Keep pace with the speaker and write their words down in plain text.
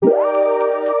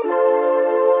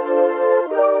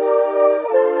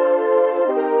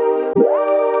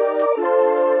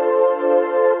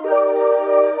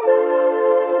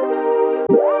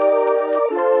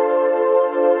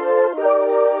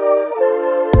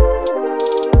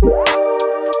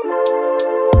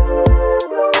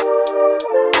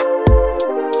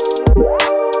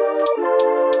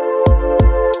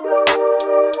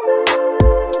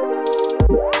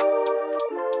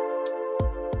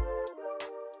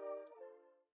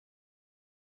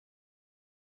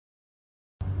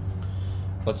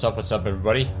What's up,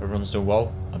 everybody? Everyone's doing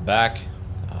well. I'm back.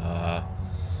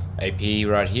 AP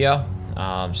right here.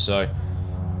 Yeah,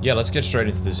 let's get straight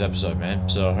into this episode, man.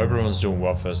 So, I hope everyone's doing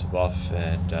well, first of all,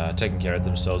 and taking care of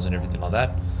themselves and everything like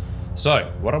that.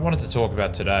 So, what I wanted to talk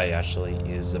about today, actually,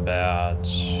 is about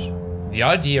the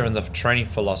idea and the training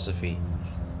philosophy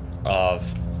of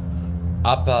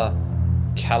upper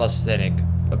calisthenic,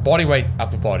 bodyweight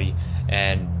upper body,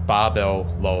 and barbell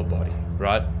lower body,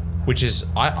 right? Which is,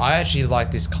 I actually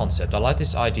like this concept. I like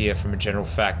this idea from a general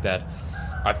fact that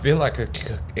I feel like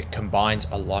it combines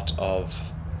a lot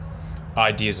of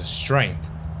ideas of strength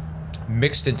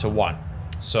mixed into one.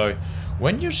 So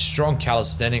when you're strong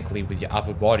calisthenically with your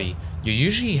upper body, you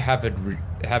usually have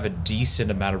a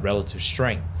decent amount of relative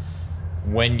strength.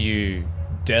 When you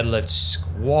deadlift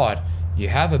squat, you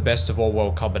have a best of all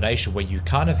world combination where you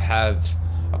kind of have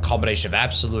a combination of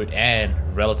absolute and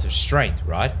relative strength,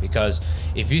 right? Because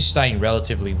if you're staying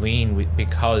relatively lean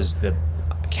because the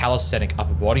calisthenic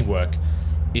upper body work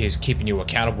is keeping you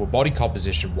accountable body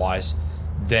composition wise,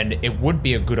 then it would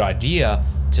be a good idea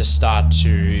to start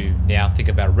to now think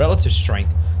about relative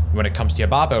strength when it comes to your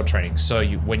barbell training. So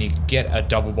when you get a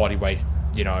double body weight,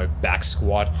 back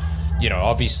squat,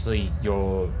 obviously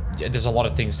there's a lot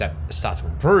of things that start to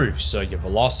improve. So your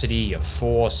velocity, your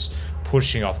force,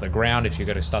 pushing off the ground. If you're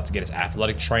going to start to get into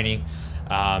athletic training,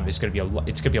 it's going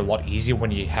to be a lot easier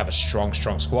when you have a strong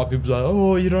squat. People are like,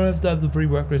 oh, you don't have to have the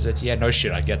prerequisites. Yeah, no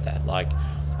shit, I get that. Like,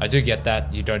 I do get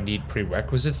that you don't need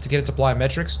prerequisites to get into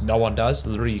plyometrics. No one does.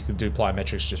 Literally, you could do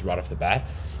plyometrics just right off the bat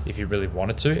if you really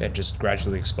wanted to, and just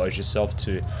gradually expose yourself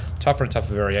to tougher and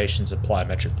tougher variations of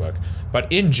plyometric work. But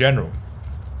in general,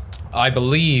 I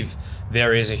believe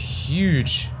there is a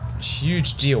huge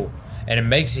deal, and it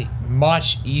makes it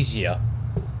much easier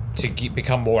to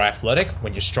become more athletic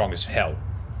when you're strong as hell.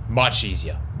 Much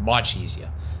easier.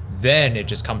 Then it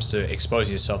just comes to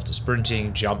exposing yourself to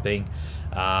sprinting, jumping,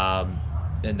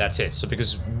 and that's it. So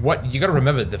because what you got to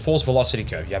remember, the force velocity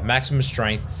curve, you have maximum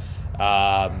strength,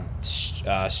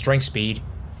 strength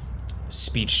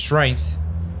speed strength,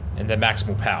 and then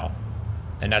maximal power,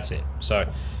 and that's it.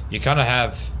 So you kind of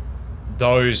have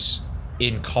those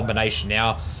in combination.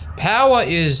 Now, power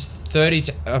is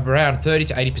around 30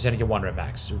 to 80% of your 1 rep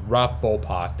max. Rough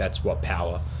ballpark, that's what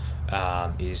power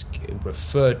is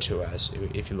referred to as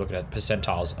if you're looking at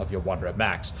percentiles of your 1 rep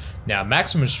max. Now,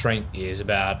 maximum strength is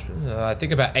about, I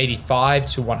think about 85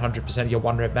 to 100% of your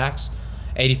 1 rep max.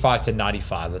 85 to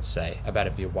 95, let's say, about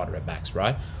of your 1 rep max,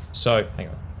 right? So, hang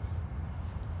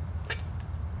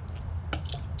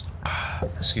on.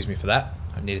 Excuse me for that.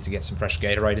 I needed to get some fresh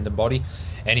Gatorade in the body.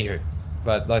 Anywho,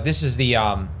 but like this is the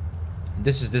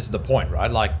this is the point,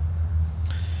 right? Like,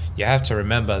 you have to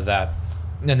remember that,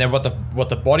 and then what the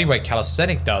bodyweight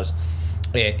calisthenic does,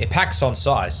 it packs on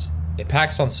size. It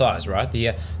packs on size, right?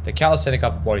 The calisthenic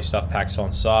upper body stuff packs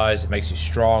on size. It makes you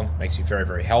strong, makes you very,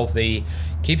 very healthy,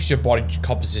 keeps your body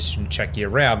composition in check year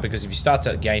round, because if you start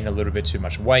to gain a little bit too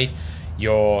much weight,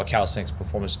 your calisthenics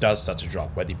performance does start to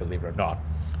drop, whether you believe it or not.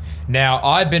 Now,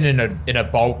 I've been in a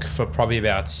bulk for probably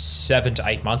about 7 to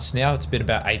 8 months now. It's been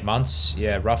about 8 months,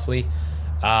 yeah, roughly.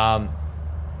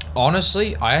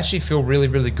 Honestly, I actually feel really,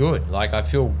 really good. Like, I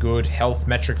feel good health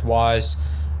metric wise.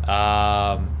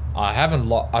 I've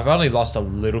only lost a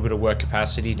little bit of work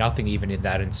capacity, nothing even in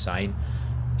that insane.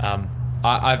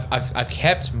 I've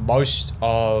kept most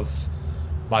of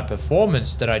my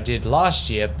performance that I did last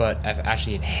year, but I've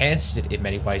actually enhanced it in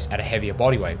many ways at a heavier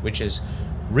body weight, which is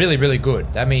really, really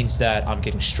good. That means that I'm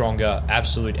getting stronger,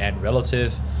 absolute and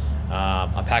relative.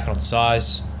 I'm packing on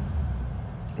size,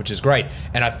 which is great.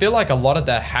 And I feel like a lot of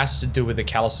that has to do with the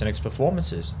calisthenics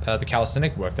performances, the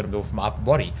calisthenic work that I'm doing for my upper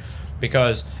body.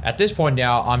 Because at this point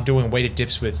now, I'm doing weighted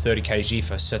dips with 30 kg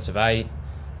for sets of 8,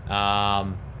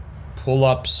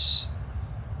 pull-ups.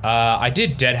 I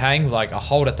did dead hang, like a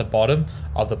hold at the bottom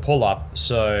of the pull-up.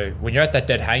 So when you're at that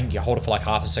dead hang, you hold it for like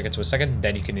half a second to a second,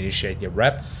 then you can initiate your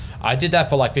rep. I did that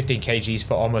for like 15 kgs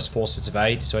for almost 4 sets of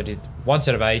 8. So I did 1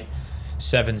 set of 8,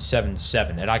 7, 7,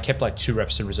 7. And I kept like 2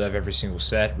 reps in reserve every single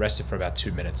set, rested for about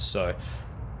 2 minutes. So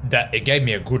that it gave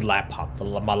me a good lat pump.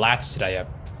 My lats today are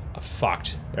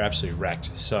fucked. They're absolutely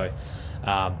wrecked. So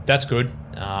that's good.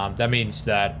 That means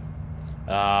that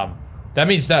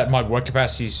my work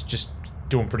capacity is just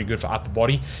doing pretty good for upper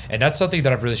body, and that's something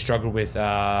that I've really struggled with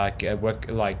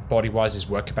work, like body wise, is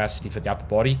work capacity for the upper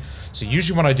body. So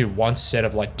usually when I do 1 set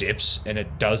of like dips, and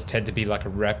it does tend to be like a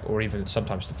rep or even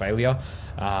sometimes to failure,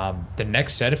 the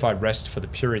next set, if I rest for the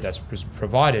period that's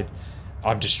provided,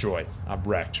 I'm destroyed, I'm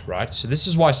wrecked, right? So this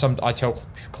is why I tell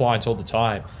clients all the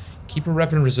time, keep a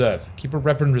rep in reserve. Keep a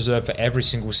rep in reserve for every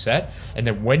single set. And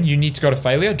then when you need to go to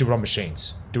failure, do it on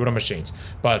machines. Do it on machines.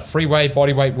 But free weight,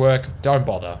 body weight work, don't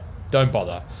bother. Don't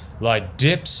bother. Like,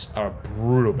 dips are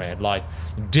brutal, man. Like,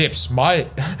 dips. My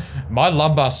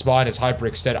lumbar spine is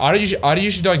hyperextended. I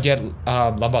usually don't get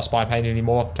lumbar spine pain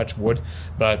anymore, touch wood.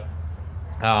 But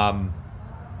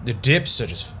the dips are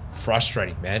just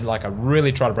frustrating, man. Like, I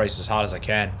really try to brace as hard as I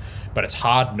can, but it's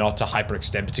hard not to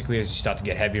hyperextend, particularly as you start to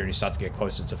get heavier and you start to get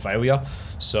closer to failure.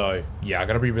 So yeah, I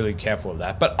gotta be really careful of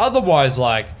that. But otherwise,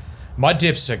 like, my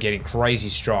dips are getting crazy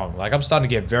strong. Like, I'm starting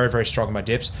to get very, very strong in my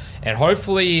dips, and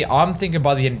hopefully I'm thinking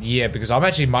by the end of the year, because I'm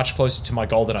actually much closer to my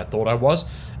goal than I thought I was,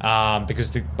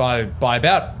 because by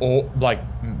about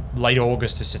late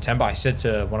August to September, I said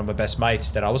to one of my best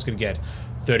mates that I was going to get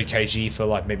 30 kg for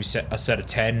like maybe a set of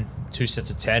 10, 2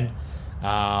 sets of 10.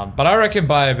 But I reckon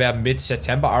by about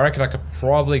mid-September, I reckon I could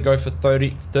probably go for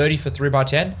 30 for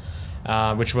 3x10.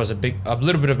 Which was a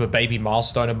little bit of a baby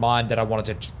milestone of mine that I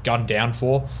wanted to gun down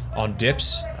for on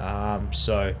dips.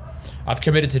 So I've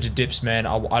committed to the dips, man.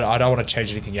 I don't want to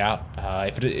change anything out.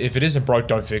 If it isn't broke,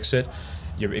 don't fix it.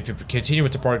 If you continue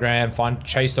with the program,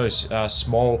 chase those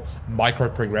small micro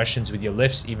progressions with your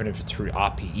lifts, even if it's through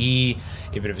RPE,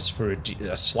 even if it's through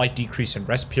a slight decrease in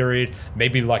rest period,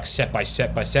 maybe like set by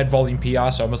set volume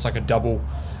PR, so almost like a double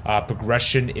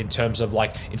progression in terms of,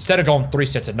 like, instead of going 3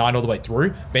 sets of 9 all the way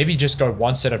through, maybe just go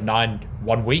 1 set of 9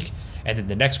 1 week, and then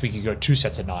the next week you go 2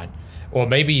 sets of 9. Or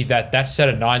maybe that set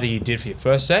of 9 that you did for your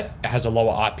first set has a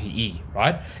lower RPE,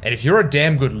 right? And if you're a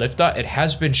damn good lifter, it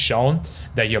has been shown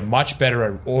that you're much better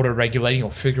at auto-regulating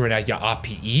or figuring out your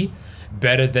RPE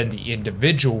better than the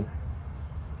individual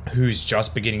who's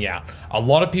just beginning out. A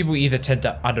lot of people either tend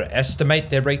to underestimate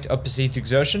their rate of perceived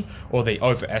exertion or they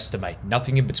overestimate.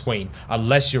 Nothing in between,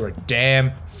 unless you're a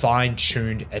damn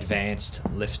fine-tuned advanced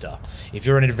lifter. If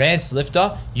you're an advanced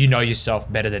lifter, you know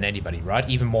yourself better than anybody, right?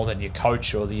 Even more than your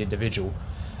coach or the individual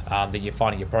that you're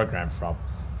finding your program from.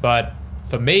 But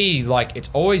for me, like,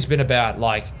 it's always been about,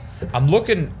 like, I'm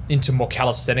looking into more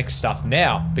calisthenic stuff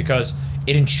now because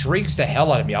it intrigues the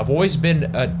hell out of me. I've always been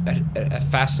a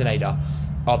fascinator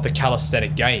of the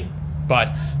calisthenic game,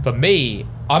 but for me,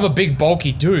 I'm a big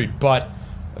bulky dude, but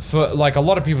for, like, a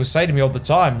lot of people say to me all the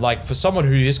time, like, for someone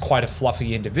who is quite a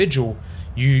fluffy individual,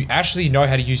 you actually know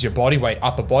how to use your body weight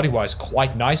upper body wise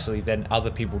quite nicely than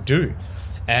other people do.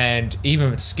 And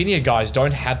even skinnier guys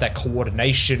don't have that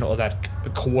coordination or that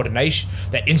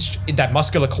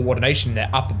muscular coordination in their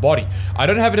upper body. I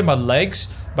don't have it in my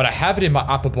legs, but I have it in my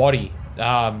upper body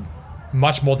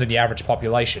much more than the average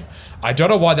population. I don't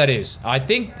know why that is. I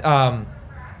think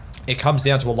it comes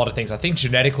down to a lot of things. I think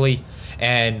genetically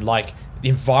and, like,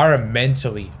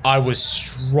 environmentally, I was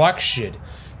structured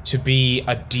to be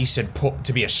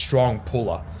a strong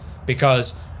puller,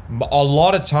 because a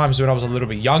lot of times when I was a little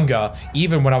bit younger,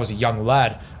 even when I was a young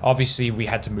lad, obviously we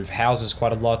had to move houses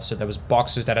quite a lot, so there was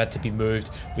boxes that had to be moved.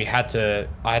 I had to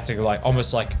like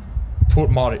almost like put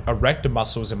my erector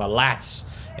muscles in my lats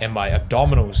and my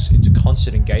abdominals into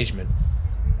constant engagement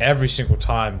every single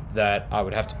time that I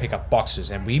would have to pick up boxes,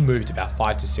 and we moved about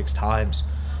 5 to 6 times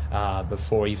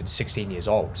before even 16 years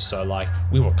old. So, like,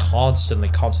 we were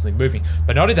constantly moving.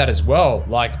 But not only that as well,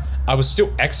 like, I was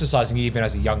still exercising even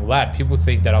as a young lad. People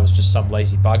think that I was just some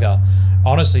lazy bugger.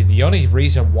 Honestly, the only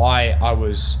reason why I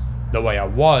was the way I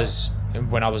was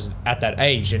when I was at that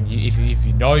age, and if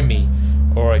you know me,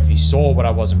 or if you saw what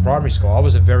I was in primary school, I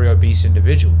was a very obese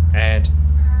individual, and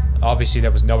obviously there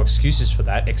was no excuses for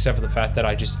that, except for the fact that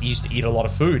I just used to eat a lot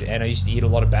of food, and I used to eat a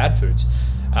lot of bad foods.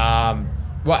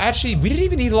 Well, actually, we didn't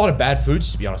even eat a lot of bad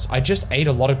foods, to be honest. I just ate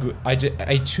a lot of I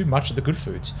ate too much of the good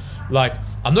foods. Like,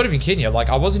 I'm not even kidding you. Like,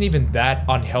 I wasn't even that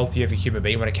unhealthy of a human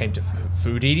being when it came to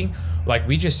food eating. Like,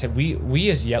 we as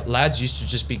lads used to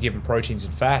just be given proteins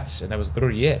and fats, and that was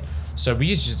literally it. So we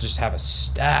used to just have a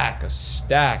stack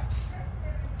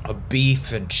of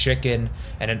beef and chicken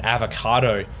and an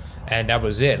avocado, and that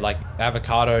was it. Like,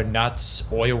 avocado,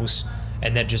 nuts, oils,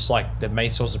 and then just, like, the main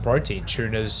source of protein: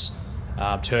 tunas,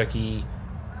 turkey,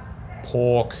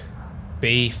 pork,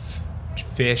 beef,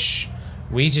 fish.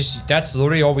 That's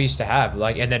literally all we used to have,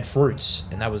 like, and then fruits,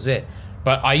 and that was it.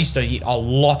 But I used to eat a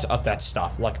lot of that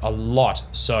stuff, like a lot.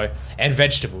 So, and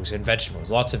vegetables,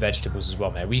 lots of vegetables as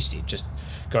well, man. We used to just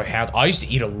go hound. I used to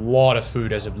eat a lot of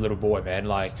food as a little boy, man,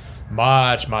 like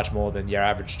much more than your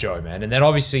average Joe, man. And then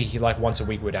obviously, like, once a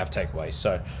week we'd have takeaways.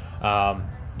 So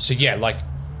yeah, like,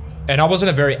 and I wasn't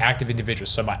a very active individual,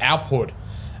 so my output,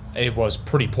 it was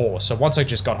pretty poor. So once I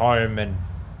just got home, and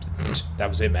that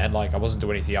was it, man. Like, I wasn't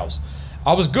doing anything else.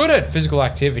 I was good at physical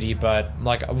activity, but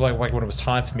like when it was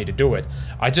time for me to do it,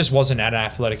 I just wasn't an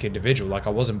athletic individual. Like, I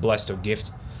wasn't blessed or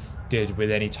gifted gifted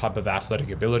with any type of athletic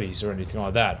abilities or anything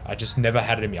like that. I just never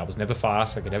had it in me. I was never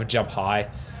fast. I could never jump high.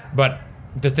 But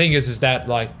the thing is that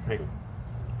like,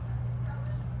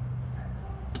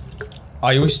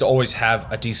 I used to always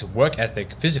have a decent work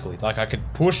ethic physically. Like I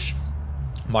could push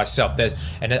myself.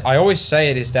 And I always say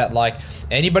it is that like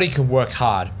anybody can work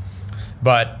hard,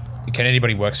 but can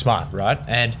anybody work smart, right?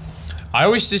 And I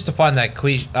always used to find that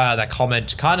that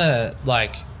comment kind of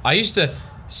like, I used to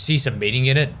see some meaning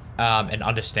in it and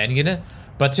understanding in it.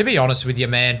 But to be honest with you,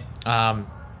 man,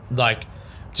 like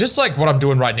just like what I'm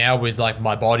doing right now with like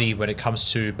my body when it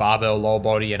comes to barbell, lower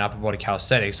body, and upper body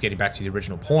calisthenics, getting back to the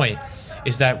original point,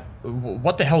 is that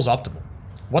what the hell's optimal?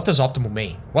 What does optimal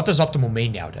mean? What does optimal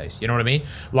mean nowadays? You know what I mean?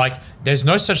 Like, there's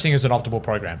no such thing as an optimal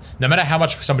program. No matter how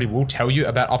much somebody will tell you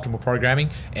about optimal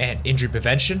programming and injury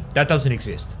prevention, that doesn't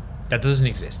exist. That doesn't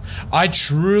exist. I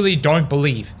truly don't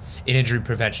believe in injury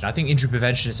prevention. I think injury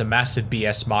prevention is a massive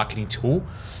BS marketing tool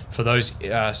for those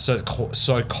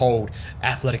so-called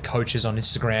athletic coaches on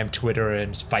Instagram, Twitter,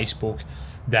 and Facebook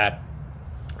that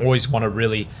always want to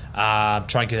really try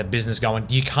and get a business going.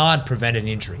 You can't prevent an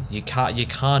injury. You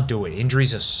can't do it.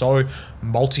 Injuries are so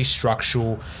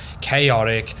multi-structural,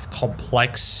 chaotic,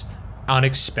 complex,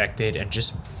 unexpected, and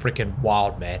just freaking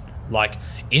wild, man. Like,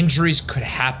 injuries could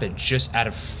happen just out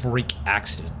of freak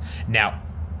accident. Now,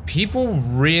 people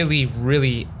really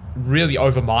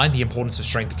overmine the importance of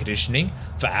strength and conditioning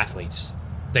for athletes.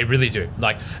 They really do.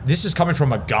 Like, this is coming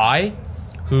from a guy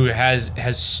who has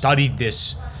studied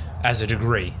this as a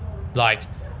degree. Like,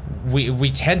 we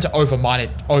tend to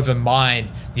overmine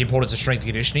the importance of strength and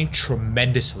conditioning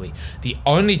tremendously. The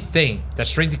only thing that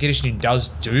strength and conditioning does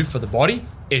do for the body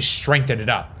is strengthen it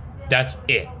up. That's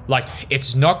it. Like,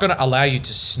 it's not going to allow you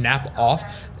to snap off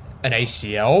an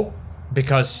ACL,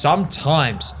 because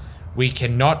sometimes we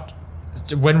cannot,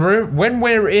 when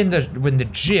we're in the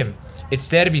gym, it's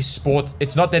there to be sport.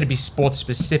 It's not there to be sport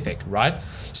specific, right?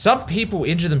 Some people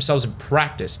injure themselves in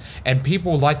practice, and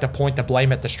people like to point the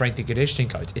blame at the strength and conditioning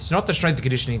coach. It's not the strength and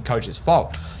conditioning coach's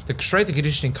fault. The strength and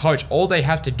conditioning coach, all they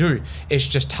have to do is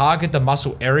just target the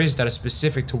muscle areas that are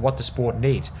specific to what the sport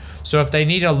needs. So if they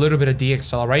need a little bit of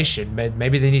deceleration,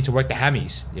 maybe they need to work the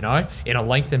hammies, you know, in a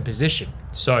lengthened position,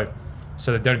 so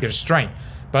they don't get a strain.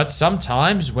 But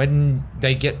sometimes when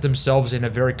they get themselves in a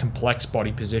very complex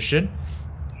body position,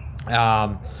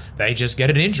 they just get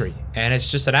an injury, and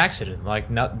it's just an accident. Like,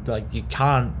 you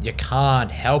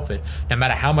can't help it. No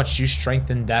matter how much you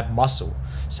strengthen that muscle,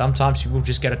 sometimes people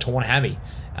just get a torn hammy.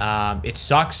 It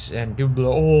sucks, and people be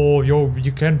like, "Oh,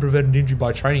 you can prevent an injury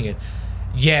by training it."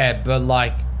 Yeah, but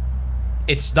like,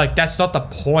 it's like that's not the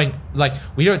point. Like,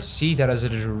 we don't see that as a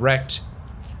direct.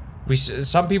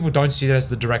 Some people don't see that as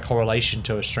the direct correlation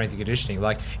to strength and conditioning.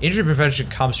 Like, injury prevention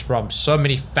comes from so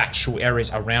many factual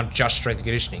areas around just strength and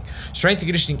conditioning. Strength and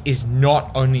conditioning is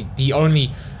not only the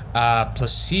only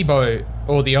placebo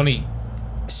or the only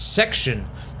section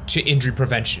to injury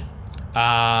prevention.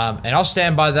 And I'll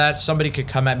stand by that. Somebody could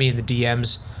come at me in the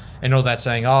DMs and all that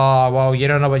saying, "Oh, well, you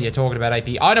don't know what you're talking about,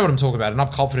 AP." I know what I'm talking about, and I'm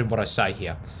confident in what I say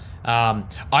here.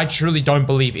 I truly don't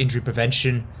believe injury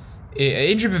prevention.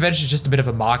 Injury prevention is just a bit of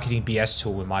a marketing BS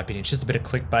tool, in my opinion. It's just a bit of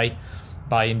clickbait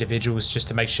by individuals just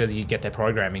to make sure that you get their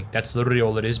programming. That's literally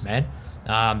all it is, man.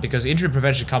 Because injury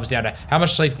prevention comes down to how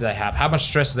much sleep do they have, how much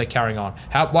stress are they carrying on,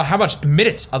 how much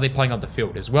minutes are they playing on the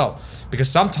field as well. Because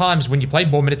sometimes when you play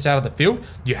more minutes out of the field,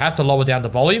 you have to lower down the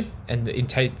volume and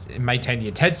maintain the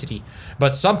intensity.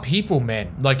 But some people,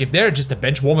 man, like if they're just a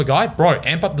bench warmer guy, bro,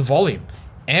 amp up the volume.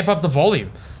 Amp up the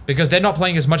volume. Because they're not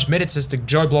playing as much minutes as the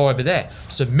Joe Blow over there.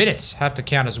 So minutes have to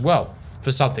count as well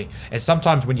for something. And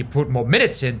sometimes when you put more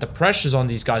minutes in, the pressure's on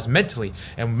these guys mentally.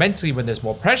 And mentally, when there's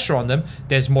more pressure on them,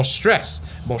 there's more stress.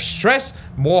 More stress,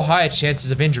 more higher chances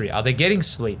of injury. Are they getting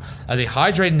sleep? Are they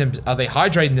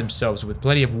hydrating themselves with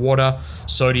plenty of water,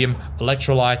 sodium,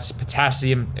 electrolytes,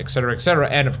 potassium, etc.,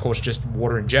 and of course just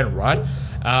water in general, right?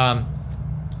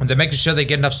 And they're making sure they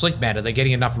get enough sleep, man. Are they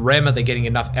getting enough REM? Are they getting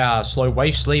enough slow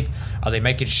wave sleep? Are they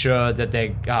making sure that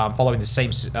they're following the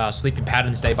same sleeping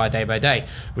patterns day by day,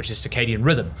 which is circadian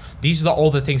rhythm? These are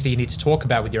all the things that you need to talk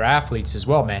about with your athletes as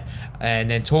well, man. And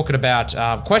then talking about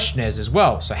questionnaires as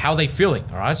well. So how are they feeling,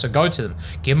 all right? So go to them.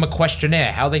 Give them a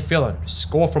questionnaire. How are they feeling?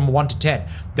 Score from 1 to 10.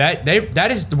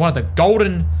 That is one of the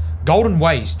golden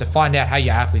ways to find out how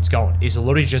your athlete's going, is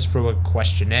literally just through a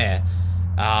questionnaire.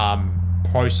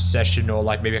 Post-session, or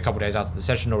like maybe a couple days after the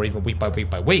session, or even week by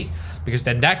week, because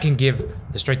then that can give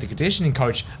the strength and conditioning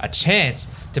coach a chance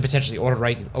to potentially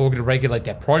auto-regulate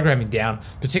their programming down,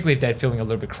 particularly if they're feeling a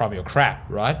little bit crummy or crap,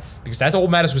 right? Because that all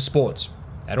matters with sports.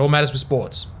 That all matters with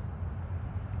sports.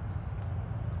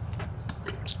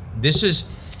 This is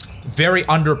Very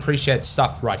underappreciated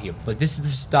stuff right here. Like, this is the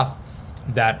stuff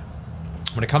that,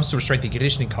 when it comes to a strength and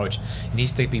conditioning coach, it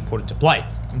needs to be put into play.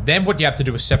 Then what you have to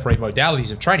do is separate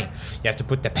modalities of training. You have to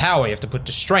put the power, you have to put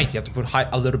the strength, you have to put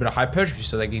a little bit of hypertrophy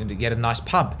so they can get a nice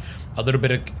pump. A little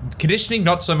bit of conditioning,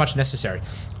 not so much necessary.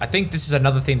 I think this is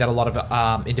another thing that a lot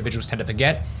of individuals tend to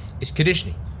forget, is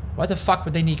conditioning. Why the fuck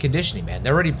would they need conditioning, man?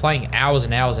 They're already playing hours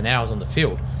and hours and hours on the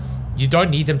field. You don't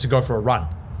need them to go for a run.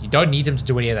 You don't need them to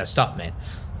do any of that stuff, man.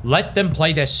 Let them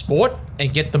play their sport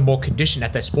and get them more conditioned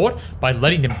at their sport by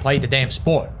letting them play the damn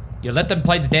sport. You let them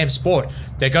play the damn sport,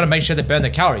 they're going to make sure they burn their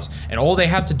calories. And all they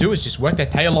have to do is just work their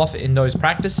tail off in those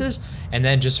practices and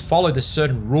then just follow the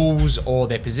certain rules or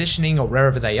their positioning or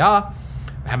wherever they are,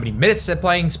 how many minutes they're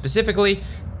playing specifically,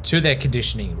 to their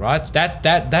conditioning, right?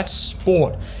 That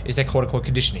sport is their quote-unquote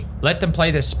conditioning. Let them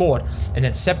play their sport and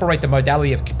then separate the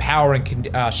modality of power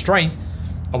and strength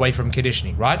away from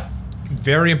conditioning, right?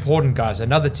 Very important, guys.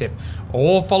 Another tip,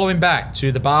 all following back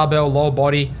to the barbell, lower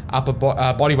body,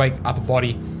 body weight, upper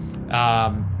body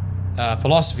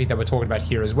philosophy that we're talking about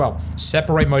here as well.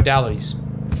 Separate modalities.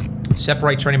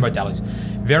 Separate training modalities.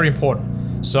 Very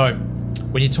important. So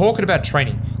when you're talking about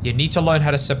training, you need to learn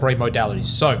how to separate modalities.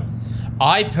 So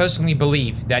I personally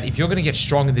believe that if you're going to get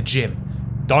strong in the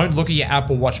gym, don't look at your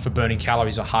Apple Watch for burning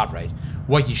calories or heart rate.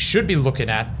 What you should be looking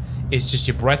at is just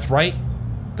your breath rate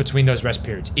between those rest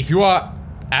periods. If you are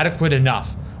adequate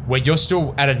enough where you're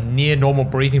still at a near normal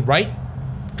breathing rate,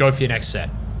 go for your next set.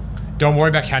 Don't worry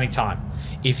about counting time.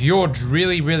 If you're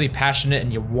really, really passionate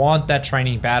and you want that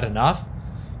training bad enough,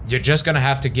 you're just going to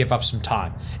have to give up some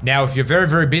time. Now, if you're very,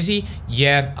 very busy,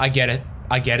 yeah, I get it.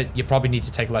 You probably need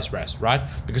to take less rest, right?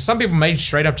 Because some people may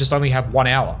straight up just only have 1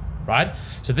 hour, right?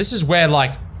 So this is where,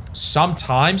 like,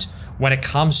 sometimes when it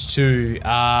comes to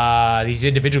these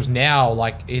individuals now,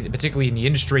 like particularly in the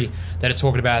industry that are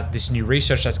talking about this new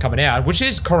research that's coming out, which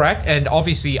is correct, and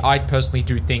obviously I personally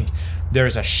do think there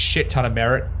is a shit ton of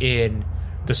merit in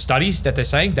the studies that they're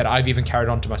saying, that I've even carried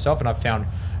on to myself, and I've found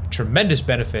tremendous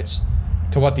benefits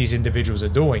to what these individuals are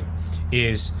doing,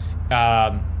 is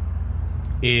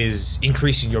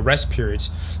increasing your rest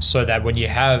periods so that when you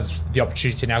have the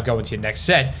opportunity to now go into your next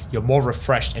set, you're more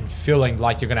refreshed and feeling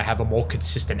like you're going to have a more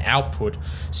consistent output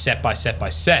set by set by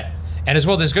set. And as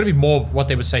well, there's going to be more, what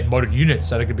they would say, motor units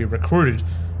that are going to be recruited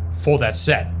for that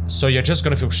set. So you're just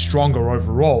going to feel stronger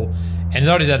overall. And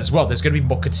not only that as well, there's going to be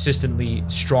more consistently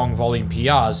strong volume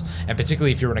PRs, and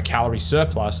particularly if you're in a calorie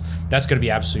surplus, that's going to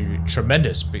be absolutely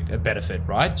tremendous benefit,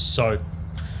 right? So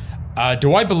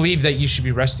do I believe that you should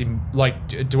be resting?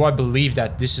 Like, do I believe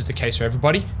that this is the case for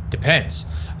everybody? Depends.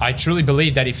 I truly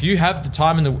believe that if you have the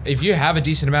time and if you have a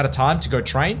decent amount of time to go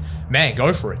train, man,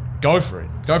 go for it. Go for it.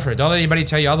 Go for it. Don't let anybody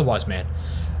tell you otherwise, man.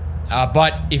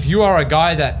 But if you are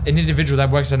an individual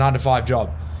that works a 9-to-5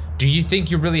 job, do you think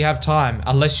you really have time,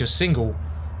 unless you're single,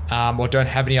 or don't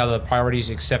have any other priorities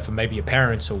except for maybe your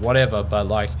parents or whatever? But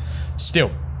like,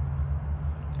 still,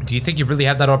 do you think you really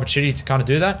have that opportunity to kind of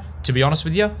do that? To be honest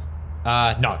with you,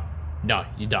 no,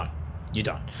 you don't. You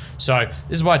don't. So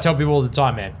this is why I tell people all the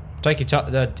time, man. Take your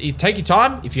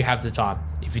time if you have the time.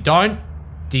 If you don't,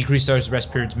 decrease those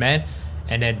rest periods, man,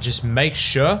 and then just make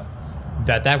sure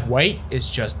that weight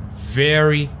is just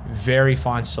very, very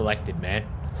fine selected, man.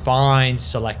 Fine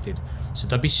selected. So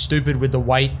don't be stupid with the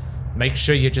weight. Make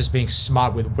sure you're just being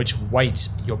smart with which weights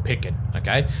you're picking,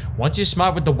 okay? Once you're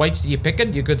smart with the weights that you're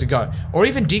picking, you're good to go. Or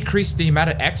even decrease the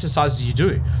amount of exercises you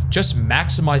do. Just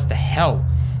maximize the hell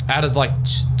out of like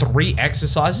 3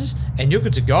 exercises and you're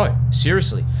good to go.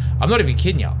 Seriously. I'm not even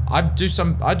kidding you. I do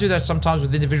that sometimes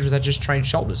with individuals that just train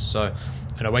shoulders. So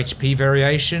an OHP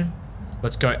variation,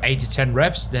 let's go 8 to 10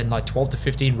 reps, then like 12 to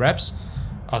 15 reps.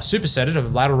 Supersetted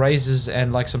of lateral raises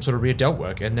and like some sort of rear delt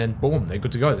work, and then boom, they're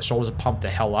good to go. The shoulders are pumped the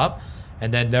hell up,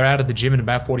 and then they're out of the gym in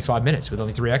about 45 minutes with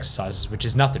only 3 exercises, which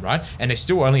is nothing, right? And they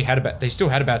still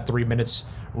had about 3 minutes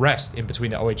rest in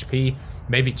between the OHP,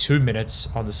 maybe 2 minutes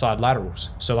on the side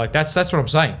laterals. So like that's what I'm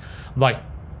saying. Like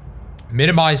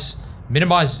minimize.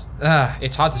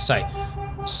 It's hard to say.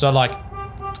 So like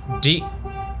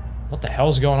what the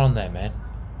hell's going on there, man?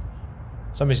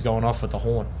 Somebody's going off with the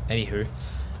horn. Anywho,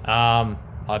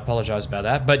 I apologize about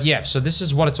that. But yeah, so this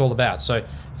is what it's all about. So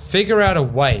figure out a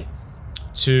way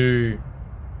to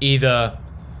either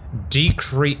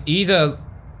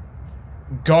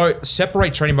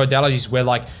separate training modalities where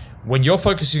like when you're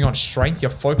focusing on strength,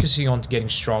 you're focusing on getting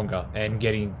stronger and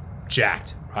getting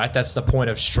jacked, right? That's the point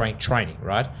of strength training,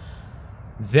 right?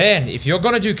 Then if you're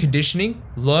going to do conditioning,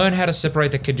 learn how to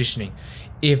separate the conditioning.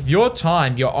 If your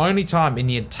only time in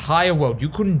the entire world, you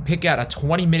couldn't pick out a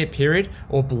 20-minute period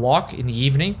or block in the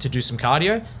evening to do some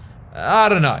cardio, I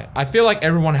don't know. I feel like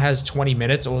everyone has 20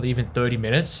 minutes or even 30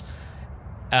 minutes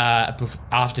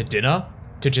after dinner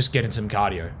to just get in some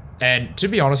cardio. And to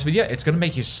be honest with you, it's going to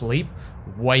make you sleep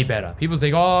way better. People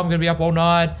think, oh, I'm going to be up all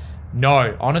night.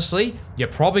 No, honestly, you're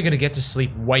probably going to get to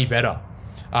sleep way better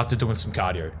after doing some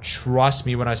cardio. Trust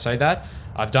me when I say that.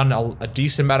 I've done a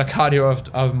decent amount of cardio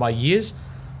over my years.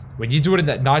 When you do it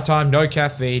at nighttime, no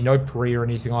caffeine, no pre or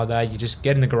anything like that, you just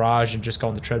get in the garage and just go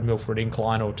on the treadmill for an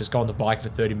incline or just go on the bike for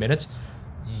 30 minutes,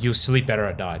 you'll sleep better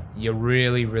at night. You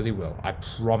really, really will. I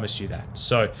promise you that.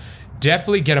 So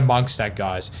definitely get amongst that,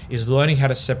 guys, is learning how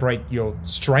to separate your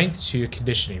strength to your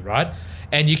conditioning, right?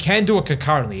 And you can do it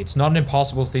concurrently. It's not an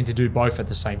impossible thing to do both at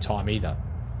the same time either.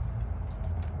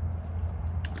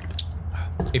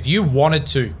 If you wanted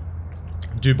to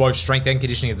do both strength and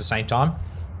conditioning at the same time,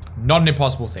 not an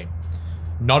impossible thing.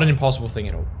 Not an impossible thing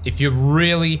at all. If you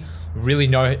really, really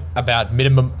know about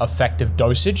minimum effective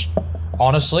dosage,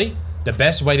 honestly, the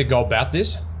best way to go about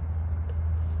this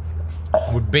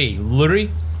would be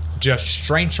literally just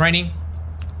strength training,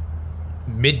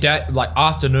 midday, like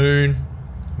afternoon,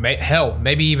 hell,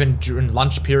 maybe even during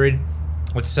lunch period.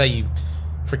 Let's say you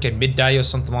freaking midday or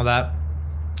something like that.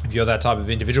 If you're that type of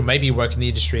individual, maybe you work in the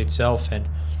industry itself,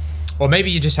 or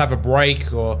maybe you just have a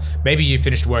break, or maybe you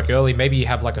finished work early. Maybe you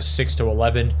have like a 6 to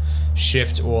 11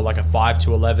 shift, or like a 5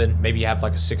 to 11. Maybe you have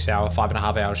like a 6-hour,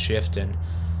 5.5 hour shift, and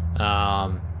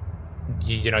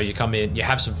you come in, you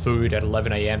have some food at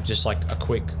 11 a.m., just like a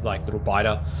quick like little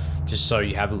biter, just so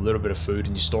you have a little bit of food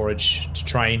in your storage to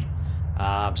train,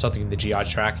 something in the GI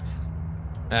tract.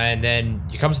 And then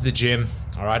you come to the gym,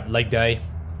 all right, leg day.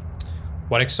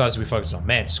 What exercise do we focus on?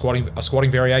 Man, a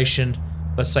squatting variation.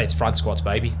 Let's say it's front squats,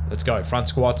 baby. Let's go, front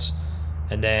squats.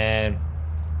 And then,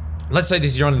 let's say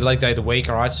this is your only leg day of the week,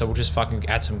 all right? So we'll just fucking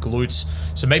add some glutes.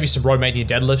 So maybe some Romanian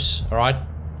deadlifts, all right?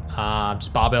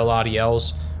 Just barbell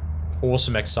RDLs.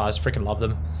 Awesome exercise, freaking love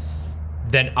them.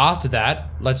 Then after that,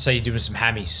 let's say you're doing some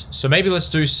hammies. So maybe let's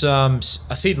do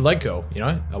a seated leg curl, you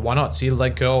know? Why not? Seated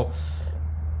leg curl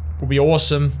will be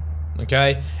awesome,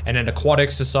 okay? And then a quad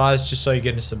exercise, just so you're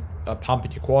getting a pump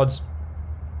in your quads.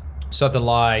 Something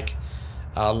like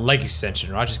leg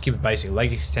extension, right? Just keep it basic,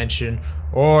 leg extension.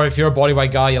 Or if you're a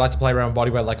bodyweight guy, you like to play around with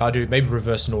bodyweight like I do, maybe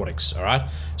reverse Nordics, all right?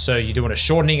 So you're doing a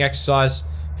shortening exercise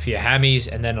for your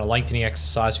hammies, and then a lengthening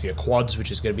exercise for your quads,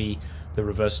 which is going to be the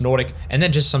reverse Nordic, and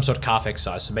then just some sort of calf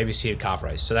exercise, so maybe seated calf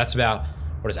raise. So that's about,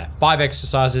 5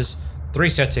 exercises, 3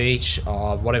 sets each,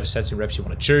 whatever sets and reps you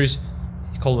want to choose.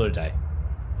 You call it a day.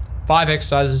 5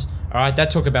 exercises, all right, that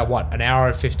took about what, an hour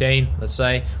and 15, let's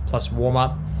say, plus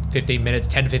warm-up, 15 minutes,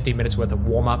 10 to 15 minutes worth of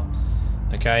warm-up,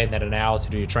 okay, and then an hour to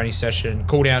do your training session.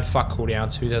 Cool down, fuck cool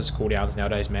downs. Who does cool downs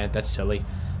nowadays, man? That's silly.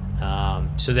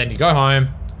 So then you go home,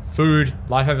 food,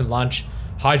 life having lunch,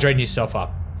 hydrating yourself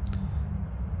up.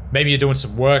 Maybe you're doing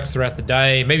some work throughout the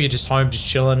day. Maybe you're just home, just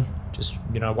chilling, just,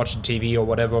 watching TV or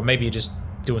whatever. Or maybe you're just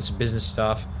doing some business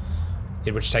stuff,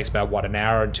 which takes about, what, an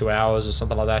hour and 2 hours or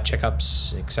something like that,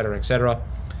 checkups, etc., etc.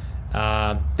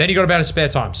 Then you got about a spare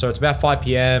time. So it's about 5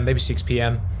 p.m., maybe 6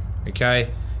 p.m.,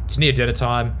 okay? It's near dinner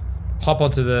time. Hop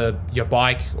onto your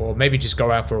bike, or maybe just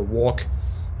go out for a walk,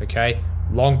 okay?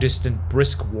 Long distance,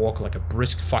 brisk walk, like a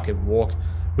brisk fucking walk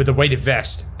with a weighted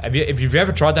vest. If you've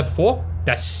ever tried that before,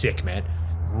 that's sick, man.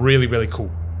 Really, really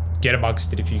cool. Get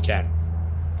amongst it if you can.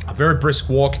 A very brisk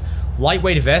walk, light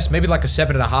weighted vest, maybe like a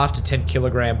 7.5 to 10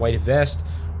 kilogram weighted vest,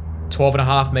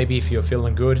 12.5 maybe if you're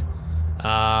feeling good,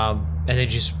 and then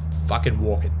just fucking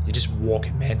walking. You're just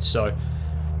walking, man. So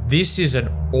this is an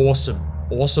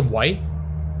awesome way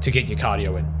to get your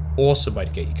cardio in. Awesome way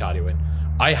to get your cardio in.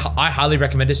 I highly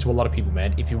recommend this to a lot of people,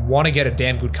 man. If you want to get a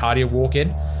damn good cardio walk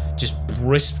in, just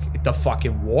brisk the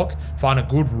fucking walk. Find a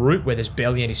good route where there's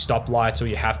barely any stoplights or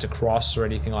you have to cross or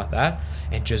anything like that,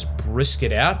 and just brisk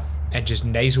it out and just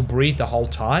nasal breathe the whole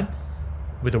time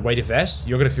with a weighted vest.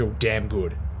 You're going to feel damn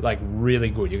good. Like,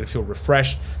 really good. You're going to feel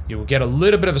refreshed. You will get a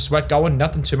little bit of a sweat going.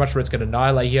 Nothing too much where it's going to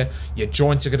annihilate you. Your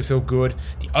joints are going to feel good.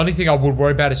 The only thing I would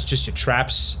worry about is just your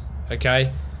traps,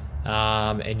 okay?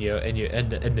 And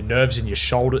the nerves in your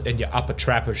shoulder, and your upper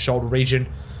trap or shoulder region.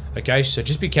 Okay, so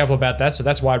just be careful about that. So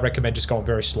that's why I recommend just going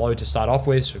very slow to start off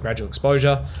with, so gradual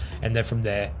exposure, and then from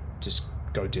there, just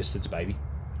go distance, baby.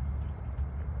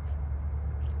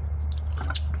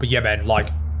 But yeah, man,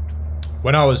 like,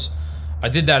 when I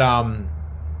did that,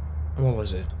 what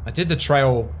was it? I did the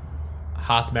trail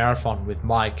half marathon with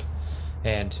Mike,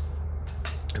 and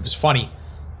it was funny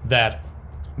that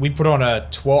I put on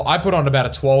about a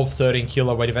 12, 13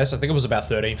 kilo weighted vest. I think it was about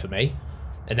 13 for me.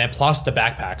 And then plus the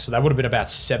backpack. So that would have been about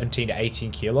 17 to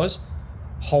 18 kilos.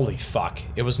 Holy fuck.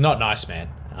 It was not nice, man.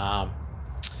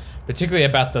 particularly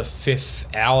about the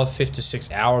fifth to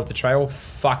sixth hour of the trail.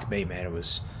 Fuck me, man. It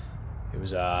was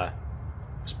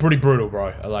pretty brutal,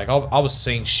 bro. Like I was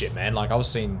seeing shit, man. Like I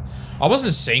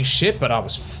wasn't seeing shit, but I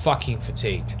was fucking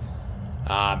fatigued.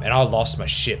 And I lost my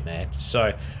shit, man.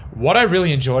 So what I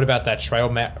really enjoyed about that trail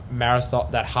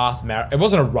marathon, that half marathon, it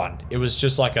wasn't a run. It was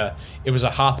just like it was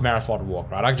a half marathon walk,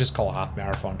 right? I could just call it half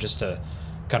marathon just to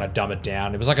kind of dumb it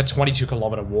down. It was like a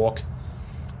 22-kilometer walk.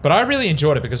 But I really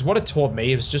enjoyed it because what it taught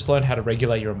me was just learn how to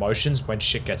regulate your emotions when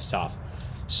shit gets tough.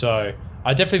 So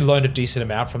I definitely learned a decent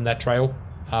amount from that trail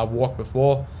walk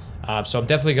before. So I'm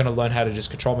definitely going to learn how to just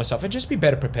control myself and just be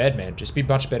better prepared, man. Just be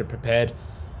much better prepared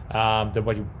than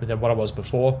what I was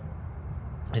before.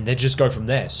 And then just go from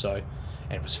there. So,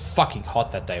 and it was fucking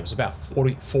hot that day. It was about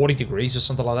 40 degrees or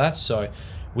something like that. So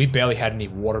we barely had any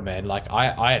water, man. Like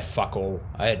I had fuck all.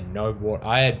 I had no water.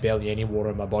 I had barely any water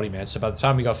in my body, man. So by the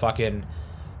time we got fucking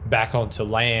back onto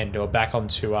land or back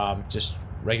onto just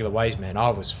regular ways, man, I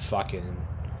was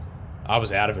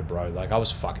out of it, bro. Like I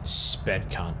was fucking spent,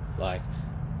 cunt. Like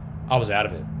I was out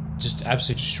of it. Just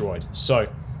absolutely destroyed. So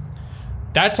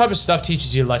that type of stuff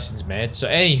teaches you lessons, man. So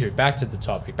anywho, back to the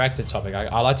topic.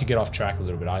 I like to get off track a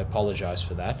little bit. I apologize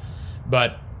for that.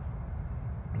 But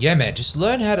yeah, man, just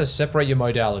learn how to separate your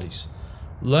modalities.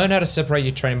 Learn how to separate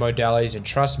your training modalities, and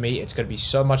trust me, it's going to be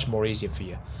so much more easier for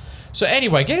you. So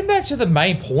anyway, getting back to the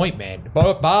main point, man.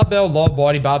 Barbell, lower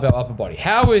body, barbell, upper body.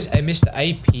 How is a Mr.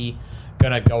 AP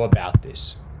going to go about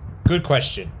this? Good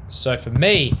question. So for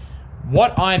me,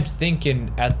 what I'm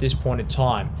thinking at this point in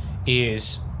time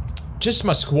is just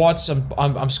my squats.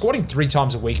 I'm squatting 3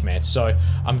 times a week, man. So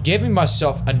I'm giving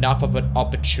myself enough of an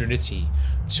opportunity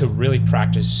to really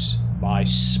practice my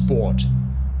sport,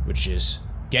 which is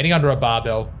getting under a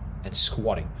barbell and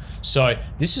squatting. So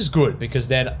this is good because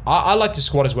then I like to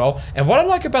squat as well. And what I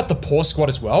like about the pause squat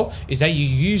as well is that you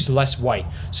use less weight.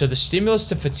 So the stimulus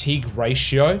to fatigue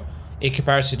ratio in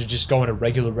comparison to just going a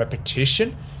regular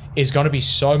repetition is going to be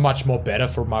so much more better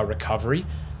for my recovery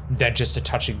than just a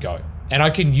touch and go. And I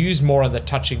can use more on the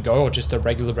touch and go or just a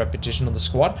regular repetition on the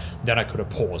squat than I could a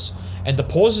pause. And the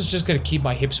pause is just going to keep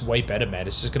my hips way better, man.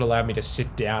 It's just going to allow me to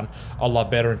sit down a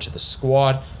lot better into the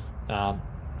squat.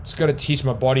 It's going to teach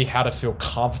my body how to feel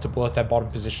comfortable at that bottom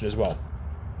position as well,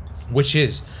 which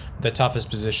is the toughest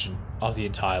position of the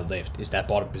entire lift, is that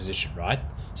bottom position, right?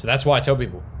 So that's why I tell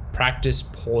people, practice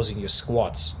pausing your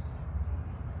squats.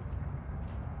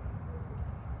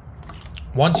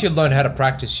 Once you learn how to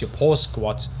practice your pause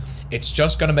squats, it's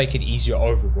just going to make it easier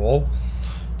overall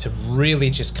to really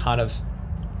just kind of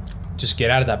just get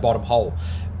out of that bottom hole.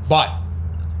 But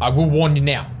I will warn you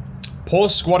now,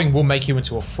 pause squatting will make you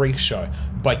into a freak show,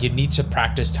 but you need to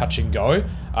practice touch and go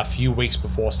a few weeks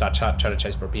before start trying to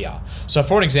chase for a PR. So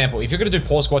for an example, if you're going to do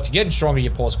pause squats, you're getting stronger in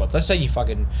your pause squats. Let's say you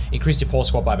fucking increased your pause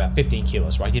squat by about 15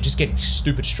 kilos, right? You're just getting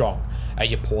stupid strong at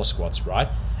your pause squats, right?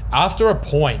 After a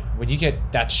point, when you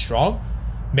get that strong,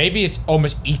 maybe it's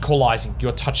almost equalizing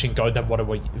your touch and go than what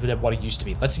it used to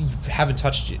be. Let's say you haven't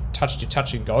touched your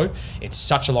touch and go in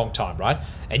such a long time, right?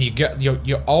 And you get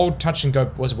your old touch and go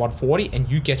was 140, and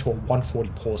you get to a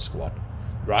 140 pause squat,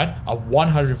 right? A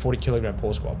 140 kilogram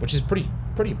pause squat, which is pretty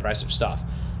impressive stuff.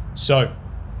 So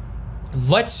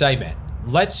let's say, man,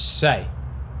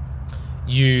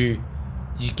 you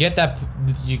get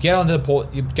onto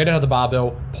the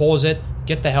barbell, pause it,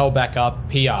 get the hell back up,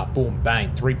 PR, boom,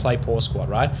 bang, 3-play pause squat,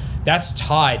 right? That's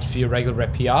tied for your regular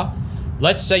rep PR.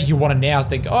 Let's say you want to now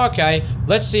think, oh, okay,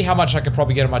 let's see how much I could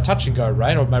probably get on my touch and go,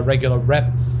 right? Or my regular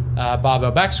rep barbell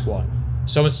back squat.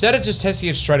 So instead of just testing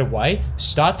it straight away,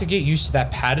 start to get used to that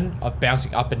pattern of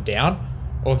bouncing up and down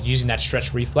or using that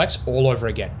stretch reflex all over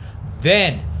again.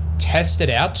 Then test it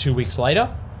out 2 weeks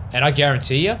later, and I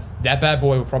guarantee you, that bad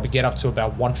boy will probably get up to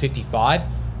about 155.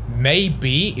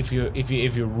 Maybe if you're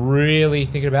really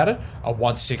thinking about it, a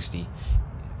 160.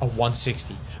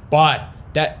 But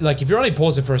that, like, if you're only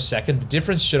pausing for a second, the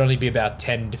difference should only be about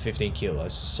 10 to 15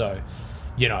 kilos. So,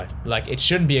 you know, like, it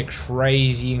shouldn't be a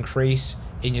crazy increase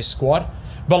in your squat,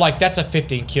 but like, that's a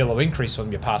 15 kilo increase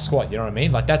from your past squat. You know what I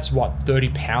mean? Like, that's what, 30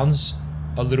 pounds,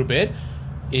 a little bit.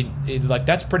 Like,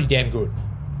 that's pretty damn good.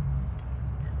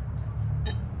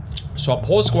 So I'm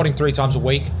pause squatting 3 times a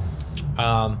week.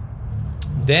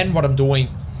 Then what I'm doing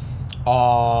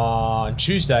on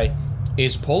Tuesday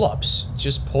is pull-ups.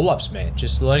 Just pull-ups, man.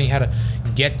 Just learning how to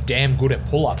get damn good at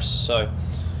pull-ups. So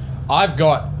I've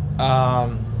got,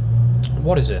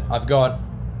 what is it? I've got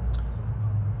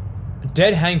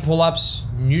dead hang pull-ups,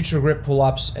 neutral grip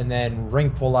pull-ups, and then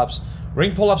ring pull-ups.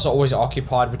 Ring pull-ups are always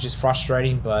occupied, which is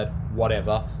frustrating, but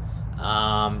whatever.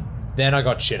 Then I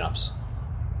got chin-ups.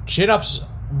 Chin-ups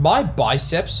my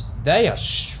biceps, they are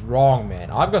strong,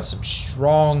 man. I've got some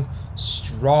strong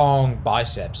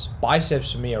biceps.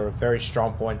 Biceps for me are a very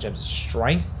strong point in terms of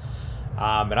strength.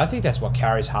 And I think that's what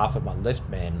carries half of my lift,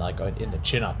 man. Like in the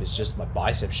chin up is just my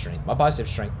bicep strength. My bicep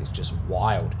strength is just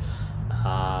wild,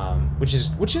 which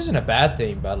isn't a bad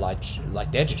thing. But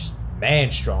like they're just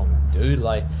man strong, dude.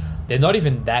 Like they're not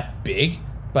even that big,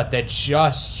 but they're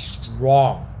just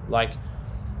strong. Like,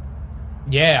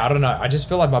 yeah, I don't know. I just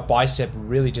feel like my bicep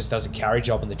really just does a carry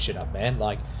job in the chin up, man.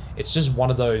 Like it's just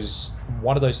one of those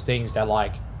things that,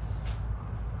 like,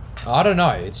 I don't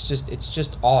know. It's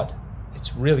just odd.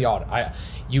 It's really odd.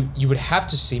 You would have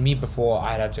to see me before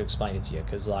I'd have to explain it to you,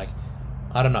 because, like,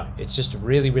 I don't know. It's just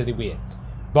really, really weird.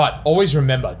 But always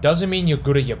remember, doesn't mean you're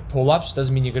good at your pull-ups,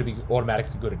 doesn't mean you're going to be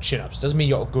automatically good at chin-ups. Doesn't mean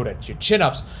you're good at your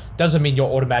chin-ups, doesn't mean you're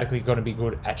automatically going to be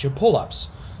good at your pull-ups.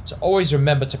 So always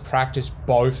remember to practice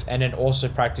both, and then also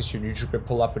practice your neutral grip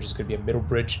pull-up, which is going to be a middle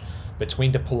bridge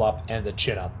between the pull-up and the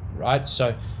chin-up, right?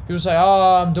 So people say,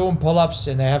 oh, I'm doing pull-ups,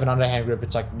 and they have an underhand grip.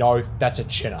 It's like, no, that's a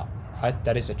chin-up. Right?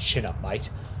 That is a chin-up, mate.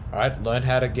 All right, learn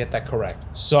how to get that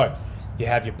correct. So you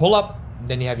have your pull-up,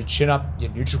 then you have your chin-up,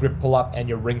 your neutral grip pull-up, and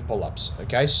your ring pull-ups.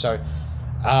 Okay, so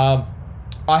I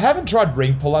haven't tried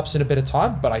ring pull-ups in a bit of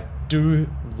time, but I do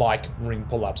like ring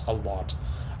pull-ups a lot.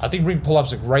 I think ring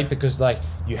pull-ups are great because, like,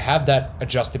 you have that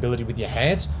adjustability with your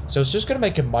hands, so it's just going to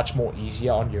make it much more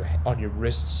easier on your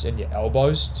wrists and your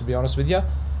elbows, to be honest with you.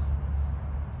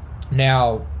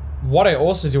 Now, what I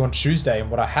also do on Tuesday,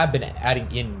 and what I have been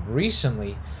adding in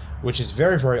recently, which is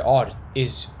very, very odd,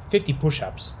 is 50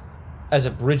 push-ups as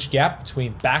a bridge gap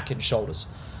between back and shoulders.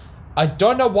 I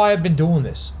don't know why I've been doing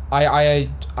this. I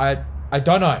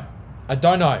don't know. I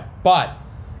don't know. But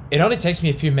it only takes me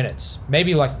a few minutes,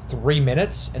 maybe like 3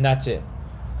 minutes, and that's it.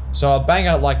 So I'll bang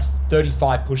out like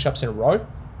 35 push-ups in a row,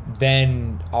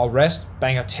 then I'll rest,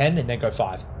 bang out 10, and then go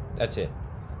 5. That's it.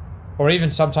 Or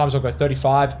even sometimes I'll go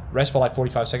 35, rest for like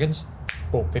 45 seconds,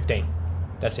 boom, 15.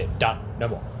 That's it, done, no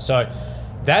more. So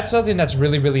that's something that's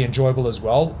really, really enjoyable as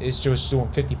well, is just doing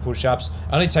 50 push-ups. It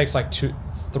only takes like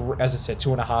as I said,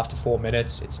 2.5 to 4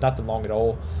 minutes. It's nothing long at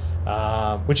all,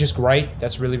 which is great.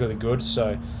 That's really, really good.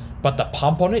 So, but the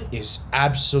pump on it is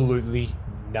absolutely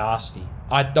nasty.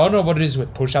 I don't know what it is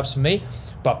with push-ups for me,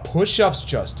 but push-ups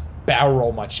just barrel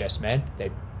roll my chest, man.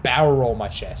 They barrel roll my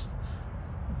chest.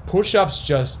 Push-ups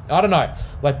just, I don't know,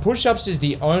 like push-ups is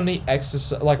the only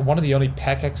exercise, like one of the only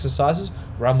pec exercises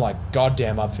where I'm like,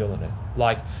 goddamn, I'm feeling it.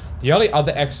 Like the only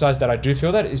other exercise that I do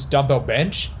feel that is dumbbell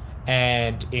bench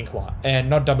and incline, and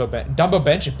not dumbbell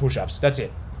bench and push-ups. That's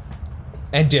it.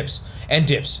 And dips, and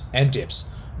dips, and dips.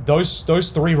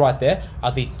 Those three right there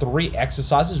are the 3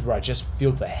 exercises where I just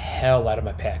feel the hell out of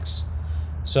my pecs.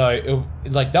 So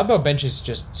like dumbbell bench is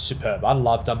just superb. I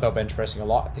love dumbbell bench pressing a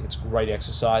lot. I think it's a great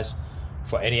exercise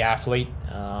for any athlete.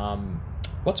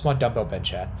 What's my dumbbell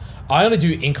bench at? I only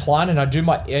do incline, and I do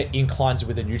my inclines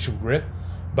with a neutral grip.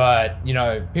 But, you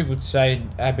know, people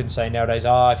have been saying nowadays,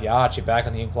 if you arch your back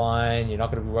on the incline, you're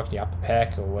not going to be working your upper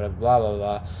pec or whatever, blah, blah,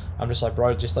 blah. I'm just like,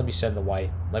 bro, just let me send the weight.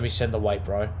 Let me send the weight,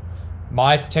 bro.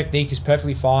 My technique is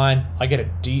perfectly fine. I get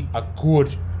a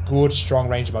good, strong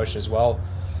range of motion as well.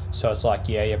 So it's like,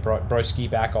 yeah, broski,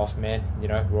 back off, man. You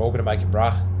know, we're all going to make it,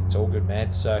 bruh. It's all good,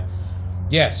 man. So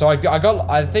yeah, so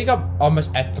I think I'm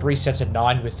almost at 3 sets of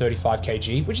 9 with 35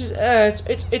 kg, which is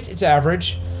it's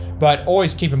average, but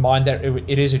always keep in mind that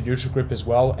it is a neutral grip as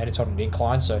well, and it's on an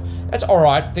incline, so that's all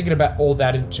right. Thinking about all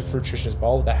that into fruition as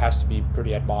well, that has to be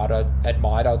pretty admired,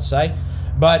 I'd say.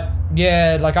 But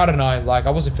yeah, like I don't know, like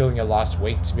I wasn't feeling it last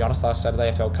week, to be honest. Last Saturday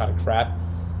I felt kind of crap,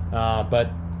 but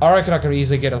I reckon I could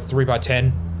easily get a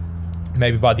 3x10,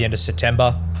 maybe by the end of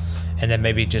September, and then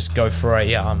maybe just go for a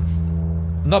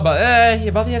not by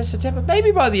by the end of September,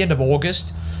 maybe by the end of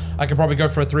August, I could probably go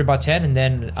for a 3x10 and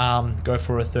then go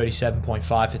for a 37.5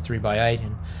 for 3x8.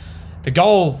 And the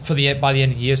goal for by the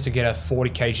end of the year is to get a 40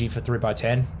 kg for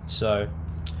 3x10. So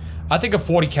I think a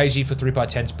 40 kg for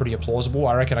 3x10 is pretty plausible.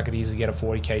 I reckon I could easily get a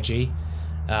 40 kg.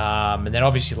 And then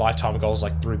obviously lifetime goals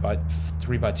like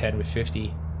 3x10 with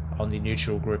 50 on the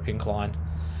neutral grip incline.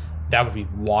 That would be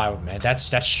wild, man. That's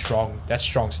strong. That's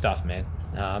strong stuff, man.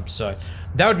 So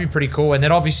that would be pretty cool. And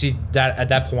then obviously that at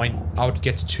that point I would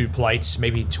get to 2 plates,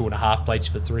 maybe 2.5 plates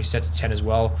for 3 sets of 10 as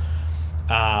well.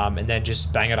 And then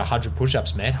just bang out 100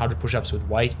 push-ups, man. 100 push-ups with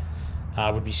weight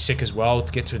would be sick as well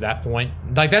to get to that point.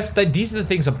 Like these are the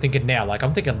things I'm thinking now. Like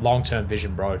I'm thinking long-term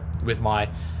vision, bro, with my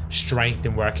strength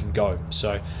and where I can go.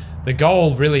 So the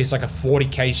goal really is like a 40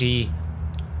 kg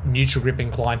neutral grip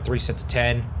incline, 3 sets of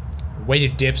 10.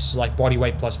 Weighted dips, like body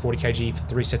weight plus 40 kg for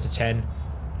 3 sets of 10.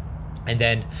 And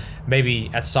then maybe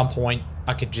at some point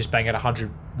I could just bang out 100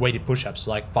 weighted push-ups,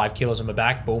 like 5 kilos on my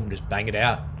back, boom, just bang it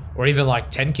out. Or even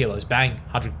like 10 kilos, bang,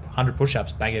 100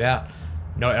 push-ups, bang it out.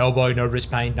 No elbow, no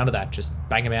wrist pain, none of that. Just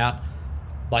bang them out.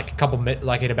 Like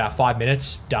like in about 5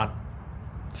 minutes, done.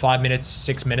 5 minutes,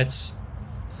 6 minutes.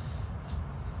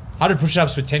 100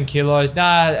 push-ups with 10 kilos.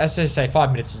 Nah, as I say,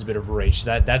 5 minutes is a bit of a reach.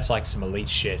 That's like some elite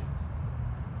shit.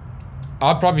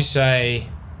 I'd probably say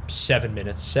 7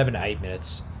 minutes, 7 to 8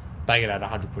 minutes. Banging out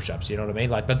 100 push-ups, you know what I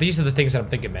mean? Like, but these are the things that I'm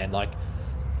thinking, man. Like,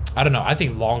 I don't know. I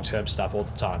think long-term stuff all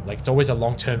the time. Like, it's always a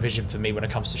long-term vision for me when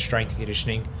it comes to strength and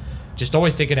conditioning. Just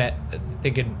always thinking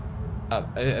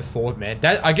forward, man.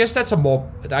 I guess that's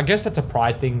a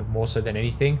pride thing more so than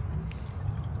anything.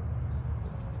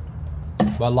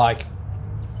 But like,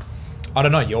 I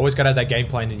don't know. You always gotta have that game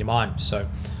plan in your mind. So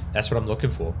that's what I'm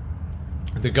looking for.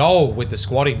 The goal with the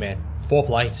squatting, man. 4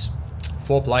 plates.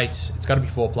 4 plates. It's gotta be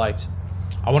 4 plates.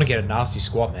 I want to get a nasty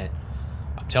squat, man.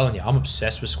 I'm telling you, I'm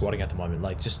obsessed with squatting at the moment.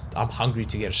 Like, just, I'm hungry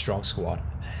to get a strong squat.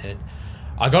 And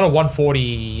I got a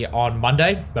 140 on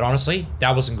Monday, but honestly,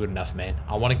 that wasn't good enough, man.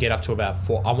 I want to get up to about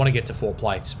 4. I want to get to 4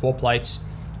 plates. 4 plates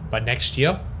by next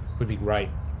year would be great.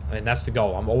 And that's the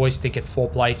goal. I'm always thinking 4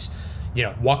 plates. You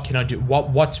know, what can I do?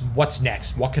 What's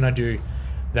next? What can I do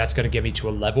that's going to get me to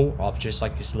a level of just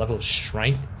like this level of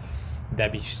strength?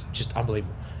 That'd be just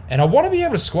unbelievable. And I want to be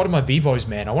able to squat in my Vivos,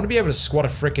 man. I want to be able to squat a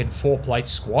freaking 4-plate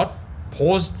squat,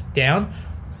 pause down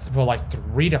for like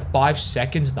 3 to 5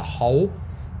 seconds in the hole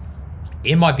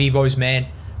in my Vivos, man.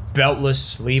 Beltless,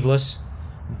 sleeveless.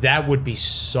 That would be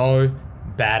so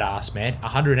badass, man.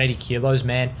 180 kilos,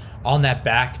 man, on that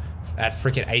back at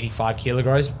freaking 85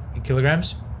 kilograms.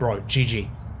 Bro, GG.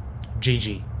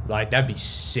 GG. Like, that'd be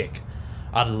sick.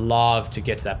 I'd love to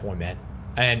get to that point, man.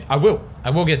 And I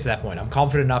will get to that point. I'm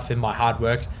confident enough in my hard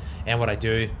work and what I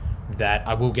do that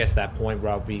I will get to that point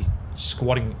where I'll be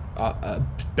squatting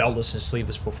beltless and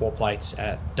sleeveless for 4 plates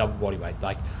at double body weight.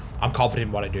 Like, I'm confident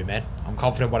in what I do, man. I'm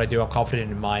confident in what I do. I'm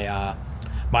confident in my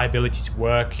my ability to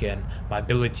work and my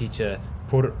ability to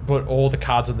put all the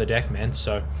cards on the deck, man.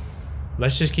 So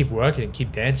let's just keep working and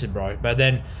keep dancing, bro. But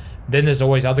then there's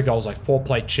always other goals, like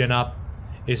 4-plate chin-up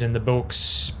is in the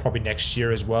books probably next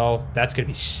year as well. That's going to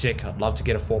be sick. I'd love to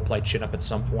get a 4-plate chin-up at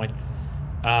some point.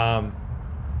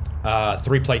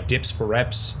 3-plate dips for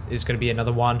reps is going to be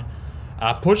another one.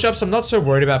 Push-ups, I'm not so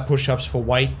worried about push-ups for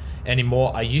weight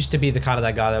anymore. I used to be the kind of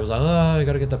that guy that was like, oh, you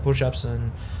got to get the push-ups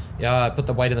and yeah, put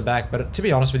the weight in the back. But to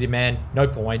be honest with you, man, no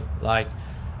point. Like,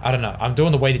 I don't know. I'm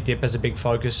doing the weighted dip as a big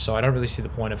focus, so I don't really see the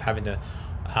point of having to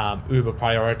uber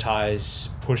prioritize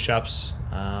push-ups.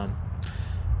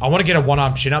 I want to get a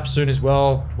 1-arm chin-up soon as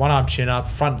well. 1-arm chin-up,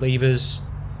 front levers,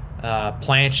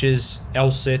 planches,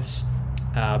 L-sits,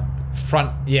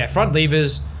 front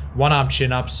levers, 1-arm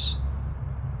chin-ups,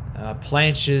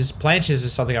 planches. Planches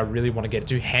is something I really want to get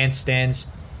to. Handstands,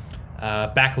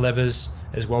 back levers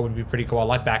as well would be pretty cool. I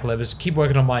like back levers. Keep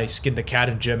working on my skin the cat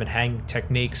and German hang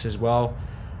techniques as well.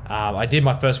 I did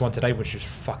my first one today, which was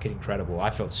fucking incredible.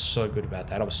 I felt so good about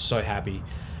that. I was so happy.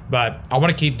 But I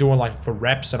want to keep doing like for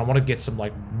reps, and I want to get some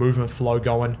like movement flow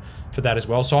going for that as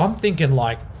well. So I'm thinking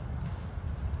like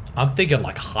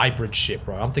hybrid shit,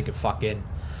 bro. I'm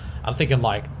thinking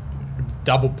like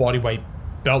double bodyweight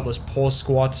beltless pause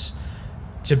squats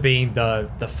to being the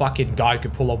fucking guy who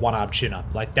could pull a 1-arm chin up.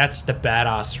 Like, that's the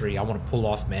badassery I want to pull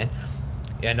off, man.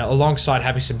 And alongside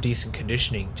having some decent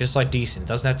conditioning, just like decent. It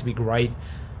doesn't have to be great.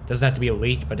 Doesn't have to be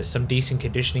elite, but it's some decent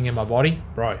conditioning in my body,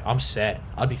 bro, I'm set.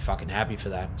 I'd be fucking happy for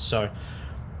that. So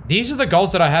these are the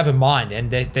goals that I have in mind,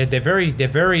 and they're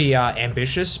very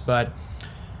ambitious, but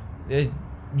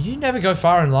you never go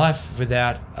far in life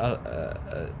without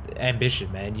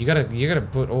ambition, man. You gotta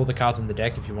put all the cards on the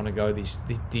deck if you want to go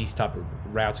these type of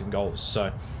routes and goals.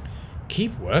 So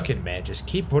keep working, man. Just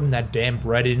keep putting that damn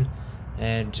bread in.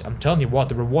 And I'm telling you what,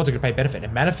 the rewards are going to pay benefit.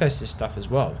 And manifest this stuff as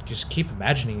well. Just keep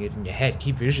imagining it in your head.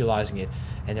 Keep visualizing it.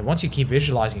 And then once you keep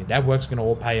visualizing it, that work's going to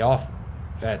all pay off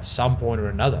at some point or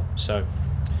another. So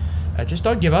just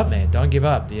don't give up, man. Don't give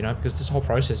up, you know, because this whole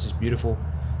process is beautiful.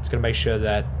 It's going to make sure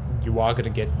that you are going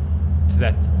to get to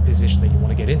that position that you want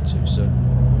to get into. So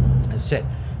as I said,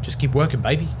 just keep working,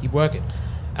 baby. Keep working.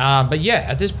 But yeah,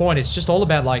 at this point, it's just all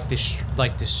about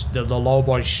the lower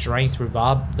body strength through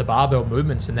the barbell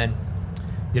movements, and then,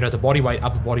 you know, the body weight,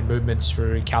 upper body movements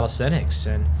through calisthenics.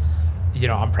 And, you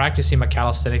know, I'm practicing my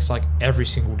calisthenics like every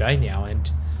single day now,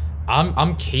 and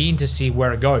I'm keen to see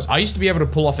where it goes. I used to be able to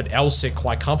pull off an L-sit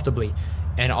quite comfortably,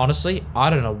 and honestly, I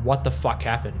don't know what the fuck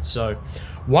happened. So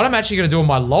what I'm actually going to do on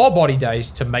my lower body days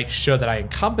to make sure that I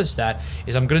encompass that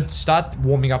is I'm going to start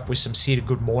warming up with some seated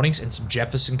good mornings and some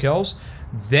Jefferson curls.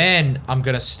 Then I'm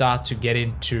going to start to get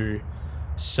into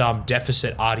some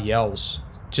deficit RDLs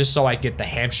just so I get the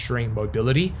hamstring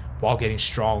mobility while getting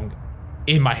strong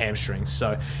in my hamstrings.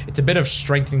 So it's a bit of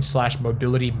strengthening /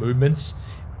 mobility movements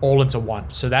all into one.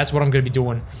 So that's what I'm going to be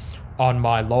doing on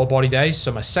my lower body days.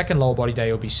 So my second lower body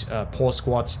day will be pause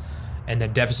squats and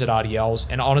then deficit RDLs.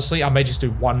 And honestly, I may just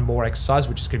do one more exercise,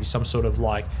 which is going to be some sort of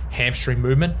like hamstring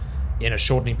movement in a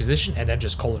shortening position, and then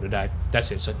just call it a day.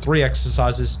 That's it. So 3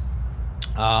 exercises,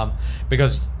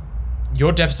 because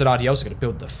your deficit RDLs are going to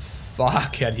build the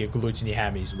fuck out of your glutes and your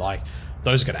hammies. Like,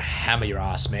 those are going to hammer your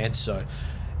ass, man. So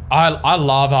I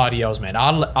love RDLs, man.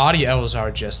 RDLs are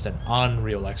just an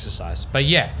unreal exercise. But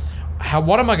yeah,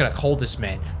 what am I going to call this,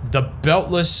 man? The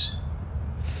Beltless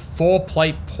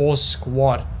 4-plate pause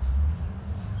squat,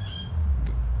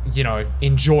 you know,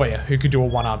 enjoyer who could do a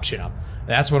 1-arm chin-up.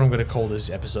 That's what I'm going to call this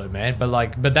episode, man.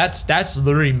 But that's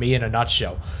literally me in a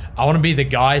nutshell. I want to be the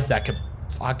guy that can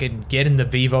fucking get in the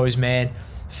Vivos, man.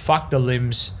 Fuck the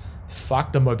limbs.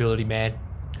 Fuck the mobility, man.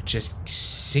 Just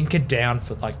sink it down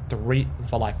for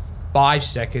like 5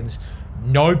 seconds.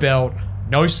 No belt,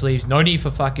 no sleeves, no need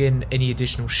for fucking any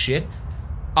additional shit.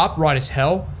 Upright as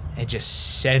hell, and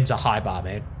just sends a high bar,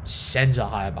 man. Sends a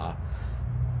high bar.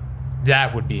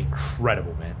 That would be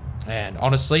incredible, man. And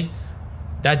honestly,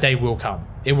 that day will come.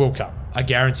 It will come. I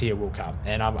guarantee it will come.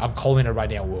 And I'm calling it right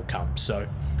now, it will come. So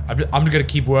I'm going to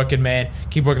keep working, man.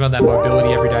 Keep working on that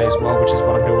mobility every day as well, which is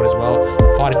what I'm doing as well.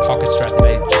 Finding pockets throughout the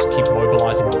day, just keep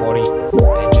mobilizing my body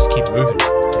and just keep moving.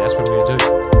 And that's what I'm going to do.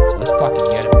 So let's fucking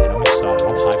get it, man. I'm excited.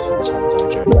 I'm hyped for this whole entire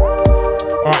journey.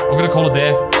 Alright, we're going to call it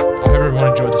there. I hope everyone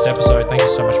enjoyed this episode. Thank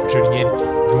you so much for tuning in.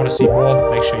 If you want to see more,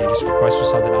 make sure you just request for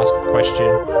something, ask a question,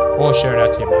 or share it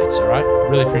out to your mates, alright?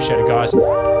 Really appreciate it, guys.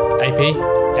 AP,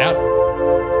 out.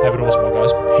 Have it awesome,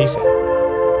 guys. Peace out.